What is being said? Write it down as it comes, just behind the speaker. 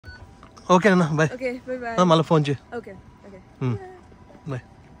Okay అన్న bye. మళ్ళీ phone చేయి. బాయ్.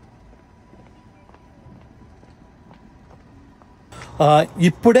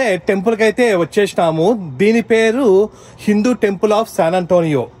 ఇప్పుడే టెంపుల్కి అయితే వచ్చేసినాము. దీని పేరు Hindu temple of San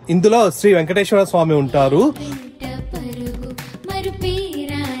Antonio. ఇందులో శ్రీ వెంకటేశ్వర స్వామి ఉంటారు.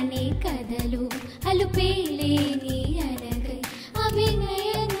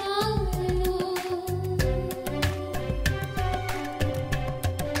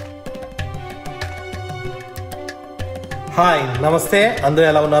 హాయ్, నమస్తే. అందరూ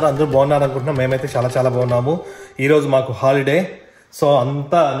ఎలా ఉన్నారు? అందరూ బాగున్నారు అనుకుంటున్నాం. మేమైతే చాలా చాలా బాగున్నాము. ఈరోజు మాకు హాలిడే, సో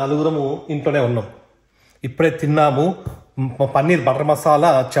అంతా నలుగురము ఇంట్లోనే ఉన్నాం. ఇప్పుడే తిన్నాము. పన్నీర్ బటర్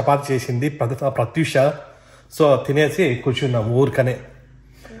మసాలా చపాతి చేసింది ప్రత్యూష. సో తినేసి కూర్చున్నాము ఊరికనే.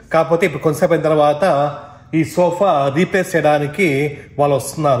 కాకపోతే ఇప్పుడు కొంతసేపు అయిన తర్వాత ఈ సోఫా రీప్లేస్ చేయడానికి వాళ్ళు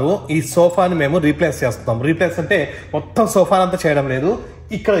వస్తున్నారు. ఈ సోఫాని మేము రీప్లేస్ చేస్తున్నాం. రీప్లేస్ అంటే మొత్తం సోఫాని అంతా చేయడం లేదు.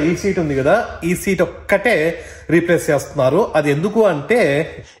 ఇక్కడ ఈ సీట్ ఉంది కదా, ఈ సీట్ ఒక్కటే రీప్లేస్ చేస్తున్నారు. అది ఎందుకు అంటే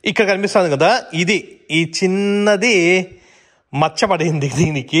ఇక్కడ కనిపిస్తుంది కదా, ఇది ఈ చిన్నది మచ్చపడింది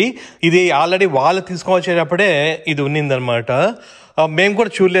దీనికి. ఇది ఆల్రెడీ వాళ్ళు తీసుకొచ్చేటప్పుడే ఇది ఉన్నిందనమాట. మేము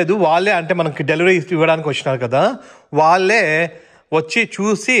కూడా చూడలేదు. వాళ్ళే అంటే మనకి డెలివరీ ఇవ్వడానికి వచ్చినారు కదా, వాళ్ళే వచ్చి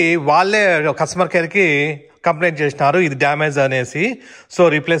చూసి వాళ్ళే కస్టమర్ కేర్కి కంప్లైంట్ చేసినారు ఇది డ్యామేజ్ అనేసి. సో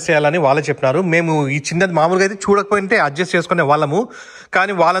రీప్లేస్ చేయాలని వాళ్ళే చెప్పినారు. మేము ఈ చిన్నది మామూలుగా అయితే చూడకపోయింటే అడ్జస్ట్ చేసుకునే వాళ్ళము,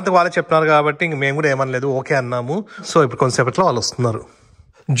 కానీ వాళ్ళంతా వాళ్ళే చెప్పినారు కాబట్టి ఇంక మేము కూడా ఏమనలేదు, ఓకే అన్నాము. సో ఇప్పుడు కొంతసేపట్లో వాళ్ళు వస్తున్నారు.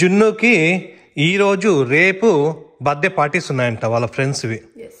 జున్నుకి ఈరోజు రేపు బర్త్డే పార్టీస్ ఉన్నాయంట వాళ్ళ ఫ్రెండ్స్వి.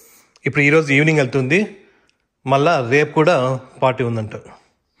 ఇప్పుడు ఈరోజు ఈవినింగ్ వెళ్తుంది, మళ్ళా రేపు కూడా పార్టీ ఉందంట.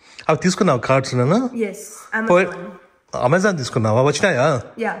 అవి తీసుకున్నావు కార్డ్స్? నేను అమెజాన్ తీసుకున్నావా? వచ్చినాయా?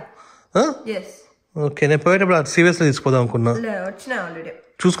 ఓకే, నేను పోయేటప్పుడు సీరియస్లో తీసుకోదాం అనుకున్నా.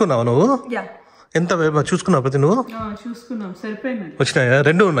 చూసుకున్నావా నువ్వు? ఎంత చూసుకున్నావు ప్రతి? నువ్వు వచ్చినాయా?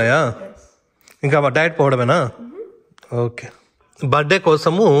 2 ఉన్నాయా? ఇంకా డైరెక్ట్ పోవడమేనా? ఓకే. బర్త్డే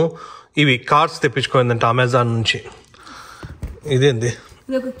కోసము ఇవి కార్డ్స్ తెప్పించుకోయిందంట అమెజాన్ నుంచి. ఇదేంది?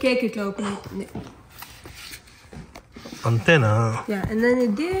 అంతేనా?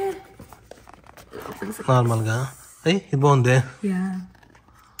 నార్మల్గా ఇది బాగుంది.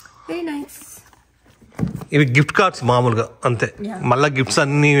 ఇవి గిఫ్ట్ కార్డ్స్ మామూలుగా అంతే. మళ్ళీ గిఫ్ట్స్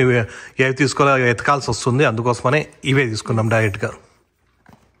అన్ని ఏవి తీసుకోవాలి ఎతకాల్సి వస్తుంది, అందుకోసమనే ఇవే తీసుకున్నాం డైరెక్ట్గా.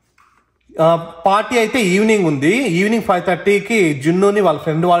 పార్టీ అయితే ఈవినింగ్ ఉంది. ఈవినింగ్ 5:30కి జున్నుని వాళ్ళ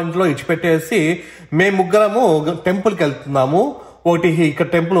ఫ్రెండ్ వాళ్ళ ఇంట్లో ఇచ్చిపెట్టేసి మేము ముగ్గురము టెంపుల్కి వెళ్తున్నాము. ఒకటి ఇక్కడ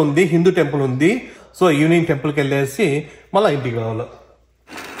టెంపుల్ ఉంది, హిందూ టెంపుల్ ఉంది. సో ఈవినింగ్ టెంపుల్కి వెళ్ళేసి మళ్ళీ ఇంటికి రావాలి.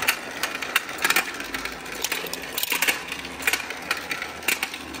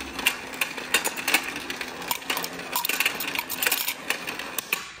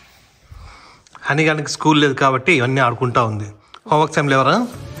 హనీగానికి స్కూల్ లేదు కాబట్టి ఇవన్నీ ఆడుకుంటా ఉంది. హోంవర్క్స్ ఏం లేవరా?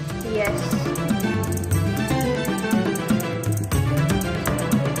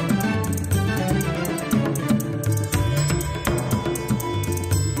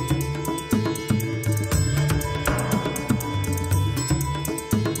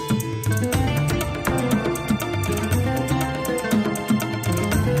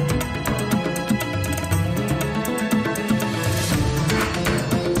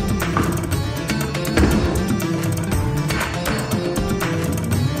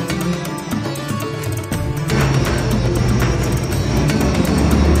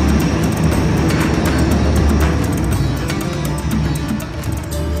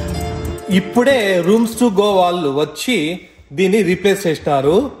 ఇప్పుడే రూమ్స్ టు గో వాళ్ళు వచ్చి దీన్ని రీప్లేస్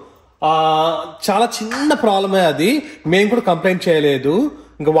చేసినారు. చాలా చిన్న ప్రాబ్లమే అది. మేము కూడా కంప్లైంట్ చేయలేదు.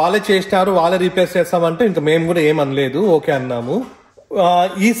 ఇంకా వాళ్ళే చేసినారు, వాళ్ళే రీప్లేస్ చేస్తామంటే ఇంకా మేము కూడా ఏమనలేదు, ఓకే అన్నాము.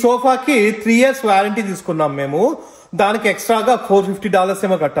 ఈ సోఫాకి 3 years వారంటీ తీసుకున్నాం మేము. దానికి ఎక్స్ట్రాగా $450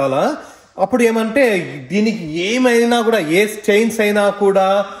 ఏమో కట్టాలా. అప్పుడు ఏమంటే దీనికి ఏమైనా కూడా, ఏ చైన్స్ అయినా కూడా,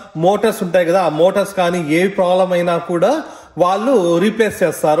 మోటార్స్ ఉంటాయి కదా, ఆ మోటార్స్ కానీ ఏ ప్రాబ్లం అయినా కూడా వాళ్ళు రీప్లేస్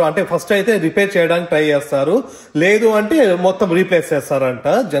చేస్తారు. అంటే ఫస్ట్ అయితే రిపేర్ చేయడానికి ట్రై చేస్తారు, లేదు అంటే మొత్తం రీప్లేస్ చేస్తారంట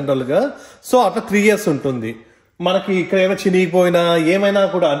జనరల్ గా. సో అట్లా 3 years ఉంటుంది. మనకి ఇక్కడ ఏమైనా చినిగిపోయినా ఏమైనా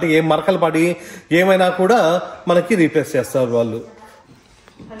కూడా, అంటే ఏం మరకలు పడి ఏమైనా కూడా మనకి రీప్లేస్ చేస్తారు వాళ్ళు.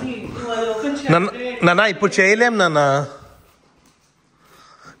 నాన్న ఇప్పుడు చేయలేం నాన్న,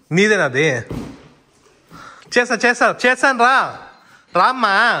 నీదేనాది? చేశాను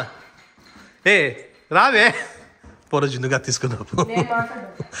రామ్మా. రావే పొరజుందుగా తీసుకున్నావు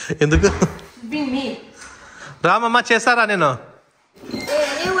ఎందుకు? రామమ్మ చేస్తారా? నేను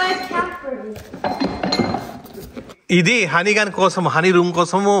ఇది హనీగాని కోసం, హనీ రూమ్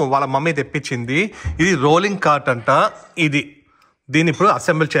కోసము వాళ్ళ మమ్మీ తెప్పించింది. ఇది రోలింగ్ కార్ట్ అంట. ఇది దీన్ని ఇప్పుడు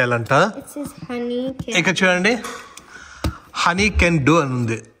అసెంబుల్ చేయాలంట. ఇక్కడ చూడండి, హనీ కెన్ డూ అని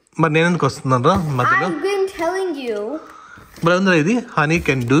ఉంది. మరి నేను ఎందుకు వస్తున్నాను మధ్యలో? I've been telling you. Brother ఇది honey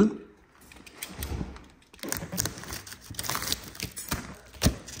can do.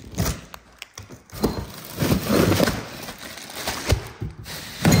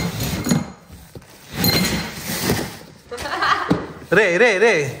 Ray ray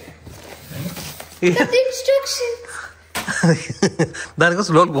ray That's the instructions.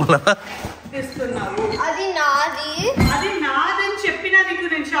 దానికోసం లోన్ పోలా. అది నాది. అది నాదని చెప్పినా నీకు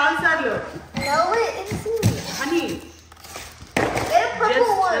నేను చాలా సార్లు. No, it isn't. Honey, Get a purple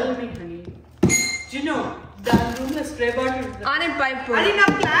just one. tell me, honey. Do you know that room is spray bottle? On it pipe. అది నా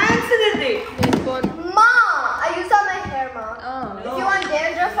plants ఇది. Ma, I use on my hair, Ma. Oh. If you want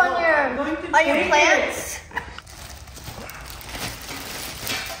dandruff on your I'm going to take plants.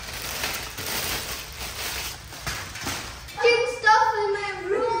 Stuff in my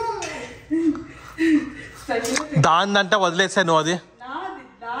room. దాన్నంటే వదిలేసాను అది.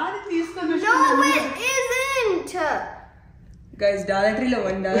 నాది తీసుకొని No, it isn't. Guys, $1 లో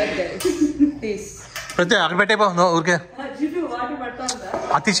 $1 guys. Please. ప్రతి అక్కడ పెట్టేపో ఊరికే జిడ్డు వాటి పడుతుందా?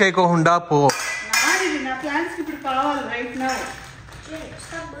 అతి చేయకుండా పో. నాది నా ప్లాంట్స్ ఇప్పుడు కావాలి రైట్ నౌ.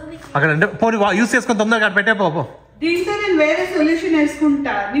 అక్కడ అంటే పోనీ యూస్ చేసుకొని తొందరగా అక్కడ పెట్టేపో. దీంతో నేను వేరే సొల్యూషన్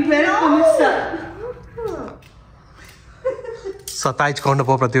వేసుకుంటా, నీకు వేరే కొనిస్తా. సతాయించుకోండి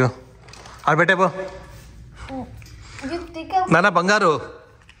పో ప్రతి అక్కడ పెట్టేపో. You think I నాన్న బంగారు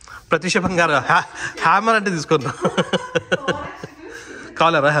ప్రతిష బంగారు హ్యామర్ అంటే తీసుకున్నా.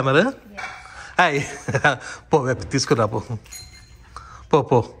 కావాలరా హ్యామర్? హాయ్ పో తీసుకురా పో పో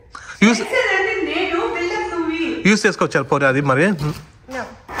పో యూస్ నేను బిల్డప్ నువ్వు యూస్ చేసుకోవచ్చారు పోనీ అది మరి No.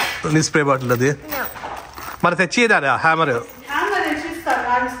 నీ స్ప్రే బాటిల్ అది No. మరి తెచ్చేదా హ్యామర్? హ్యామర్ ఇస్తాను,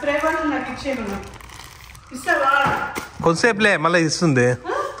 అది స్ప్రే బాటిల్ నాకు ఇచ్చేయను. ఇస్తావా? కొంతసేపులే మళ్ళీ ఇస్తుంది.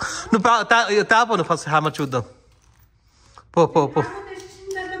 నువ్వు తాపో నువ్వు ఫస్ట్ హ్యామర్ చూద్దాం. పో పో పో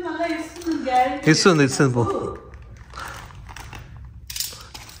ఇస్తుంది ఇస్తుంది పో.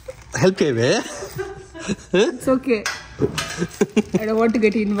 హెల్ప్ చేయవే. It's okay. I don't want to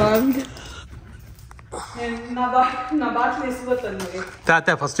get involved. నా బాటిల్ వేసిపోతాను.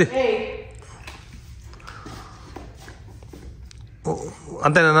 తా ఫస్ట్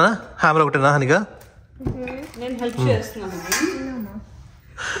అంతేనా? హ్యామర్ ఒకటేనా హనిగా? నేను హెల్ప్ చేస్తున్నాను.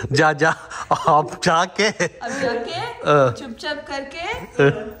 जा जा आप जाके अब जाके चुपचाप करके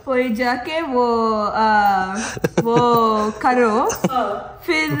कोई जाके वो करो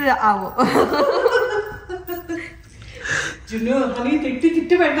फिर आओ. జున్ను హనీ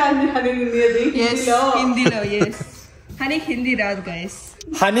తిట్టి పెట్టాలి. హనీ Yes, హిందీలో yes. హనీకి హిందీ రాదు guys.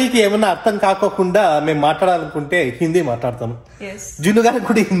 హనీకి ఏమన్నా అర్థం కాకోకుండా మేము మాట్లాడాలనుకుంటే హిందీ మాట్లాడతాం. Yes. జున్ను గారికి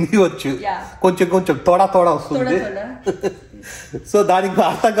కూడా హిందీ వచ్చు, Yeah. కొంచెం తోడా వస్తుంది. थोड़ा సో దానికి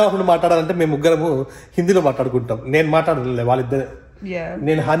అర్థం కాకుండా మాట్లాడాలంటే మేము ముగ్గురము హిందీలో మాట్లాడుకుంటాం. నేను మాట్లాడలే, వాళ్ళిద్దరే. yeah.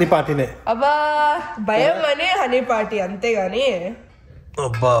 నేను హనీ పార్టీనే. అబ్బా భయం అనే హనీ పార్టీ అంతేగాని.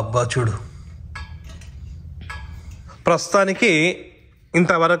 అబ్బా అబ్బా చూడు, ప్రస్తుతానికి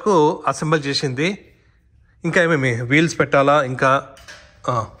ఇంతవరకు అసెంబుల్ చేసింది. ఇంకా ఏమేమి వీల్స్ పెట్టాలా ఇంకా?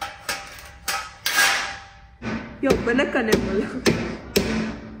 వెనక్కనే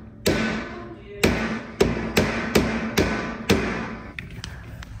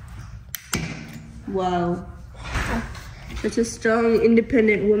wow, such a strong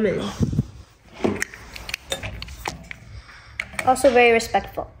independent woman. Also very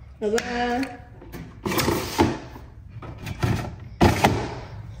respectful.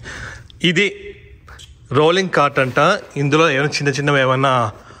 ఇది రోలింగ్ కార్ట్ అంట. ఇందులో ఏమైనా చిన్నవి ఏమన్నా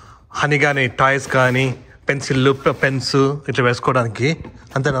హనీ కానీ టాయ్స్ కానీ పెన్సిళ్ళు పెన్స్ ఇట్లా వేసుకోవడానికి.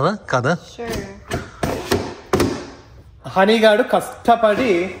 అంతేనా కాదా? హనీ గాడు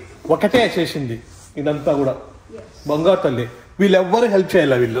కష్టపడి ఒకటే చేసింది ఇదంతా కూడా. బంగారు తల్లి, వీళ్ళెవ్వరు హెల్ప్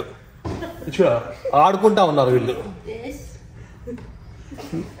చేయాలి. వీళ్ళు ఆడుకుంటా ఉన్నారు వీళ్ళు.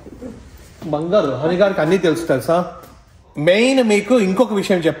 బంగారు హనీ గారికి అన్నీ తెలుసా? మెయిన్ మీకు ఇంకొక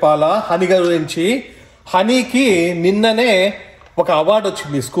విషయం చెప్పాలా హనీ గారి గురించి. హనీకి నిన్ననే ఒక అవార్డు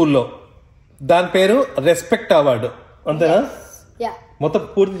వచ్చింది స్కూల్లో. దాని పేరు రెస్పెక్ట్ అవార్డు. అంతేనా? Yeah. మొత్తం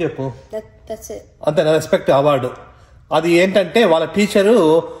పూర్తి చెప్పు. That's it. అంతేనా? Respect award. అది ఏంటంటే వాళ్ళ టీచరు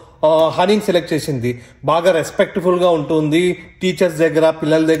హనీని సెలెక్ట్ చేసింది. బాగా రెస్పెక్ట్ఫుల్గా ఉంటుంది టీచర్స్ దగ్గర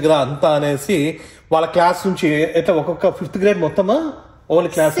పిల్లల దగ్గర అంతా అనేసి వాళ్ళ క్లాస్ నుంచి ఎట్లా ఒక్కొక్క 5th గ్రేడ్ మొత్తమా ఓన్లీ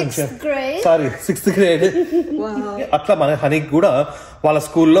క్లాస్ నుంచి సారీ 6th గ్రేడ్ అట్లా మన హనీకి కూడా వాళ్ళ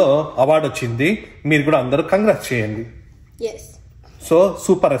స్కూల్లో అవార్డు వచ్చింది. మీరు కూడా అందరూ కంగ్రాట్స్ చేయండి. Yes. సో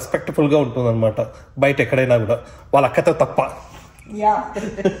సూపర్ రెస్పెక్ట్ఫుల్ గా ఉంటుంది అనమాట బయట ఎక్కడైనా కూడా, వాళ్ళ అక్కతో తప్ప.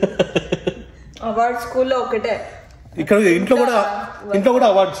 అవార్డ్ స్కూల్లో ఒకటే. ఇక్కడ ఇంట్లో కూడా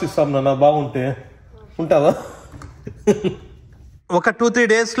అవార్డ్స్ ఇస్తాం నాన్న, బాగుంటే ఉంటావా? ఒక 2-3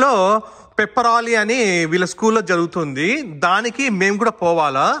 డేస్లో పెప్పరాలి అని వీళ్ళ స్కూల్లో జరుగుతుంది. దానికి మేము కూడా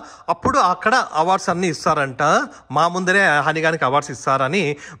పోవాలా. అప్పుడు అక్కడ అవార్డ్స్ అన్ని ఇస్తారంట. మా ముందరే హనీగానికి అవార్డ్స్ ఇస్తారని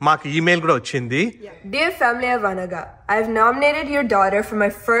మాకు ఈమెయిల్ కూడా వచ్చింది. Dear family of Vanaga, I have nominated your daughter for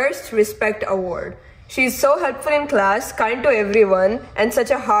my first Respect Award. She is so helpful in class, kind to everyone, and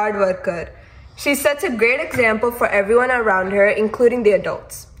such a hard worker. She sets a great example for everyone around her, including the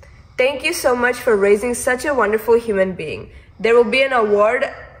adults. Thank you so much for raising such a wonderful human being. There will be an award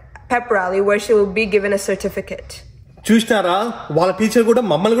pep rally where she will be given a certificate. చూసినారా, వాళ్ళ teacher కూడా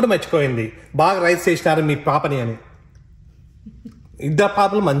మమ్మల్ని కూడా మెచ్చుకోయింది. బాగా rice చేసినారు మీ పాపని అని. ఇద్దరు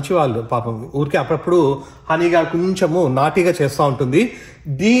పాపలు మంచి వాళ్ళు పాపం. ఊరికే అప్పుడప్పుడు హనీగా కొంచెము నాటిగా చేస్తూ ఉంటుంది.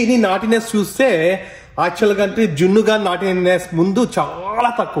 దీని నాటినెస్ చూస్తే యాక్చువల్గా అంటే జున్నుగా నాటినెస్ ముందు చాలా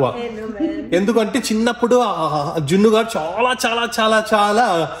తక్కువ. ఎందుకంటే చిన్నప్పుడు జున్నుగా చాలా చాలా చాలా చాలా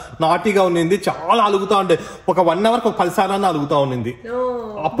నాటిగా ఉన్నింది. చాలా అలుగుతా ఉండే. ఒక 1 అవర్ ఒక 10 సార్లు అలుగుతా ఉన్నింది.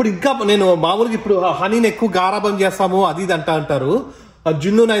 అప్పుడు ఇంకా నేను మామూలుగా ఇప్పుడు హనీని ఎక్కువ గారాబం చేస్తాము అది ఇది అంటారు.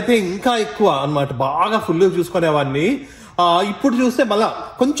 జున్నునైతే ఇంకా ఎక్కువ అన్నమాట. బాగా ఫుల్ చూసుకునేవాడిని. ఇప్పుడు చూస్తే మళ్ళా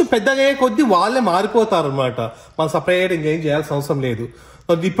కొంచెం పెద్దగా కొద్దీ వాళ్ళే మారిపోతారు అనమాట. మనం సపరేట్ ఇంకేం చేయాల్సిన అవసరం లేదు.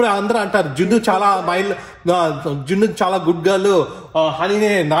 ఇప్పుడు అందరూ అంటారు జున్ను చాలా జున్ను చాలా గుడ్ గర్ల్,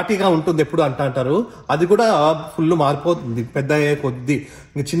 హనీనే నాటిగా ఉంటుంది ఎప్పుడు అంటారు. అది కూడా ఫుల్ మారిపోతుంది పెద్ద అయ్యే కొద్దీ.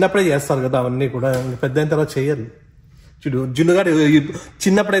 ఇంక చిన్నప్పుడే చేస్తారు కదా అవన్నీ కూడా, పెద్ద అయిన తర్వాత చెయ్యరు. చూడు జున్ను గారు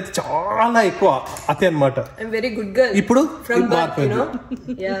చిన్నప్పుడైతే చాలా ఎక్కువ అదే అనమాట. ఇప్పుడు మారిపోయింది.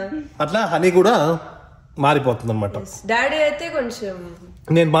 అట్లా హనీ కూడా మారిపోతుంది అనమాట. డాడీ అయితే కొంచెం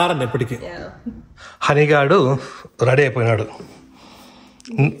నేను మారను ఎప్పటికీ. హనీగాడు రెడీ అయిపోయినాడు.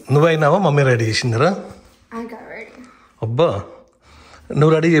 నువ్వైనావా mummy ready చేసిందరా? I got ready. అబ్బా,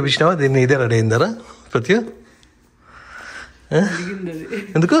 నువ్వు రెడీ చేపించినావా? దీన్ని ఇదే రెడీ అయిందరా ప్రతి?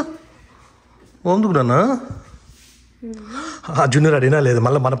 ఎందుకు ఎందుకు నాన్న? జున్ను రెడీనా లేదు,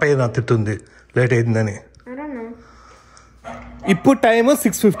 మళ్ళీ మనపై నా తిట్టుంది లేట్ అయిందని. ఇప్పుడు టైం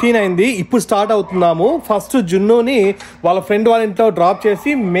 6:15 అయింది. ఇప్పుడు స్టార్ట్ అవుతున్నాము. ఫస్ట్ జున్నుని వాళ్ళ ఫ్రెండ్ వాళ్ళ ఇంట్లో డ్రాప్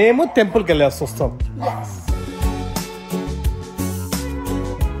చేసి మేము టెంపుల్కి వెళ్ళేసి వస్తాం.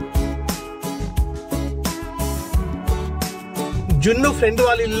 జున్ను ఫ్రెండ్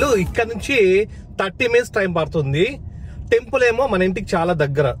వాళ్ళ ఇల్లు ఇక్కడ నుంచి 30 మినిట్స్ టైం పడుతుంది. టెంపుల్ ఏమో మన ఇంటికి చాలా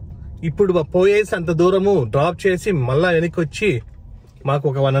దగ్గర. ఇప్పుడు పోయేసి అంత దూరము డ్రాప్ చేసి మళ్ళా వెనక్కి వచ్చి మాకు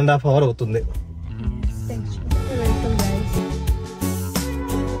ఒక 1.5 అవర్ అవుతుంది.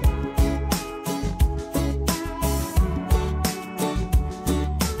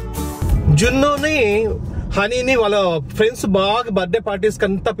 జున్నుని హనీని వాళ్ళ ఫ్రెండ్స్ బాగా బర్త్డే పార్టీస్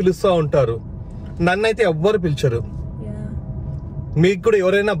కంతా పిలుస్తూ ఉంటారు. నన్నైతే ఎవ్వరు పిలిచరు. మీకు కూడా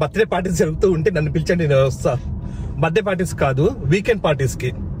ఎవరైనా బర్త్డే పార్టీస్ జరుగుతూ ఉంటే నన్ను పిలిచండి, నేను వస్తా. బర్త్డే పార్టీస్ కాదు, వీకెండ్ పార్టీస్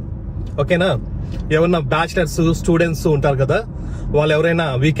కి. ఓకేనా? ఎవరన్నా బ్యాచిలర్స్ స్టూడెంట్స్ ఉంటారు కదా, వాళ్ళు ఎవరైనా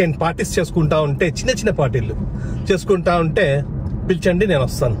వీకెండ్ పార్టీస్ చేసుకుంటా ఉంటే, చిన్న చిన్న పార్టీలు చేసుకుంటా ఉంటే పిలిచండి, నేను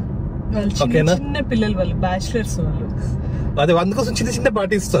వస్తాను. ఓకేనా? చిన్న పిల్లలు వాళ్ళు, బ్యాచిలర్స్ వాళ్ళు. అదే అందుకోసం చిన్న చిన్న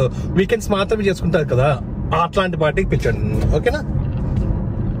పార్టీస్ వీకెండ్స్ మాత్రమే చేసుకుంటారు కదా, అట్లాంటి పార్టీకి పిలిచండి. ఓకేనా?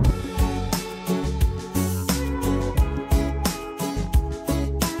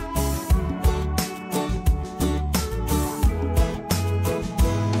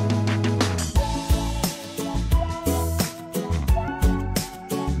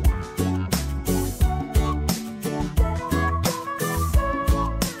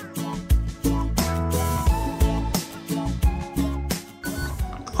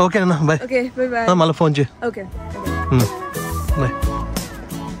 ఓకే అన్న, బాయ్. Okay, by by. మళ్ళీ ఫోన్ చేయి. Okay bye.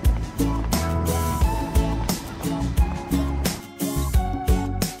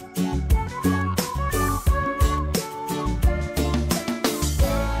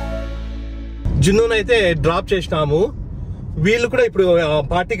 జున్నునైతే డ్రాప్ చేసినాము. వీళ్ళు కూడా ఇప్పుడు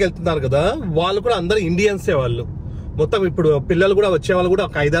పార్టీకి వెళ్తున్నారు కదా, వాళ్ళు కూడా అందరు ఇండియన్సే. వాళ్ళు మొత్తం ఇప్పుడు పిల్లలు కూడా వచ్చే వాళ్ళు కూడా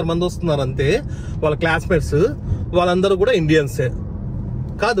ఒక 5-6 మంది వస్తున్నారు అంతే. వాళ్ళ క్లాస్మేట్స్ వాళ్ళందరూ కూడా ఇండియన్సే.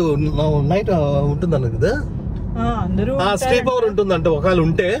 కాదు, నైట్ ఉంటుందన్న కదా, స్లీప్ ఓవర్ ఉంటుందంట ఒకవేళ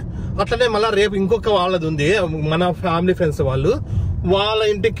ఉంటే. అట్లనే మళ్ళీ రేపు ఇంకొక వాళ్ళది ఉంది, మన ఫ్యామిలీ ఫ్రెండ్స్ వాళ్ళు. వాళ్ళ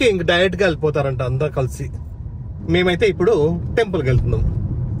ఇంటికి ఇంక డైరెక్ట్ గా వెళ్ళిపోతారంట అందరు కలిసి. మేమైతే ఇప్పుడు టెంపుల్కి వెళ్తున్నాం.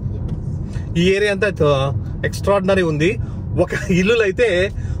 ఈ ఏరియా అంతా ఎక్స్ట్రాడినరీ ఉంది. ఒక ఇల్లులు అయితే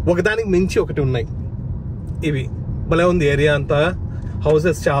ఒకదానికి మించి ఒకటి ఉన్నాయి. ఇవి భలే ఉంది ఏరియా అంతా.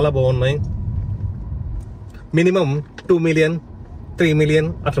 హౌసెస్ చాలా బాగున్నాయి. మినిమం 2 మిలియన్ 3 మిలియన్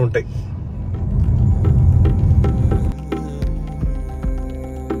అట్లా ఉంటాయి.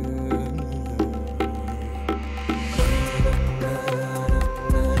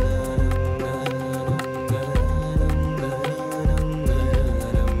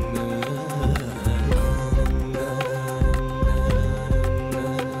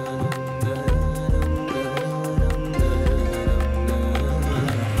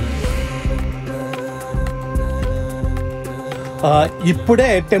 ఇప్పుడే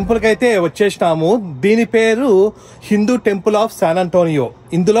టెంపుల్కి అయితే వచ్చేసినాము. దీని పేరు Hindu temple of San Antonio.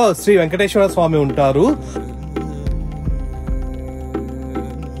 ఇందులో శ్రీ వెంకటేశ్వర స్వామి ఉంటారు.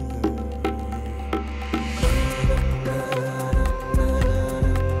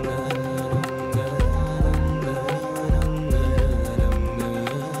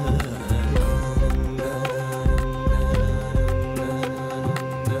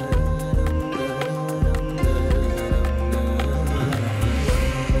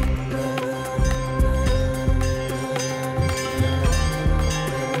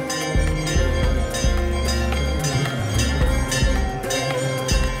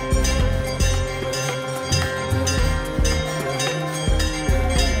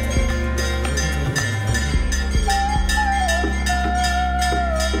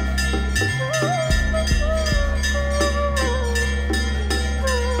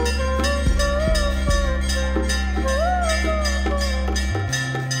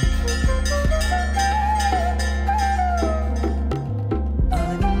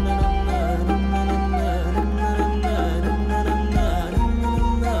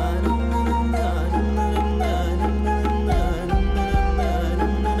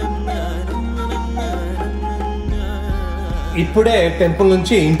 ఇప్పుడే టెంపుల్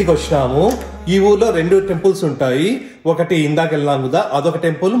నుంచి ఇంటికి వచ్చినాము. ఈ ఊర్లో 2 టెంపుల్స్ ఉంటాయి. ఒకటి ఇందాక వెళ్ళాను కదా, అదొక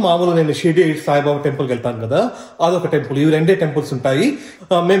టెంపుల్. మామూలు నేను షిరిడి సాయిబాబా టెంపుల్కి వెళ్తాను కదా, అదొక టెంపుల్. ఇవి 2 టెంపుల్స్ ఉంటాయి.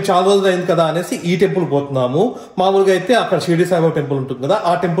 మేము చాలా రోజులు అయింది కదా అనేసి ఈ టెంపుల్ పోతున్నాము. మామూలుగా అయితే అక్కడ షిరిడి సాయిబాబా టెంపుల్ ఉంటుంది కదా,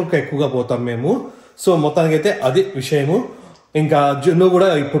 ఆ టెంపుల్కి ఎక్కువగా పోతాం మేము. సో మొత్తానికి అయితే అది విషయము. ఇంకా జున్ను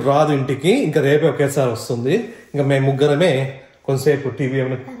కూడా ఇప్పుడు రాదు ఇంటికి, ఇంకా రేపే ఒకేసారి వస్తుంది. ఇంకా మేము ముగ్గురమే కొంతసేపు టీవీ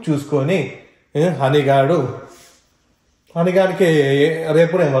ఏమైనా చూసుకొని, హనీగానికి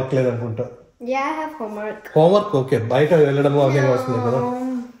రేపు ఏం వర్క్ లేదనుకుంటా. Yeah, I have homework. Homework okay, బయట వెళ్ళడము అవన్నీ వస్తుంది కదా.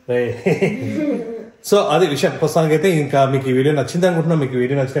 సో అది విషయం. ప్రస్తుతానికి అయితే ఇంకా మీకు ఈ వీడియో నచ్చింది అనుకుంటున్నా. మీకు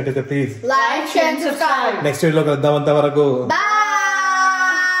వీడియో నచ్చినట్టయితే please Like, share, and subscribe. Next వీడియోలో కలుద్దాం. అంతవరకు Bye.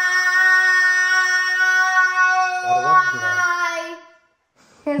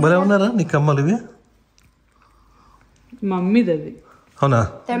 భలే ఉన్నారా నీ కమ్మలు ఇవి? మమ్మీది అది. అవునా?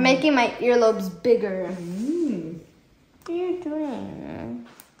 They're making my earlobes bigger. What are you doing?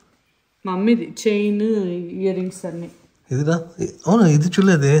 మమ్మీది chain, ear rings అన్ని. ఇదిరా? అవునా, ఇది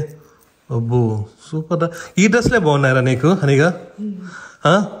చూడలేదే. అబ్బో సూపర్. ఈ డ్రెస్లే బాగున్నారా నీకు హనీగా?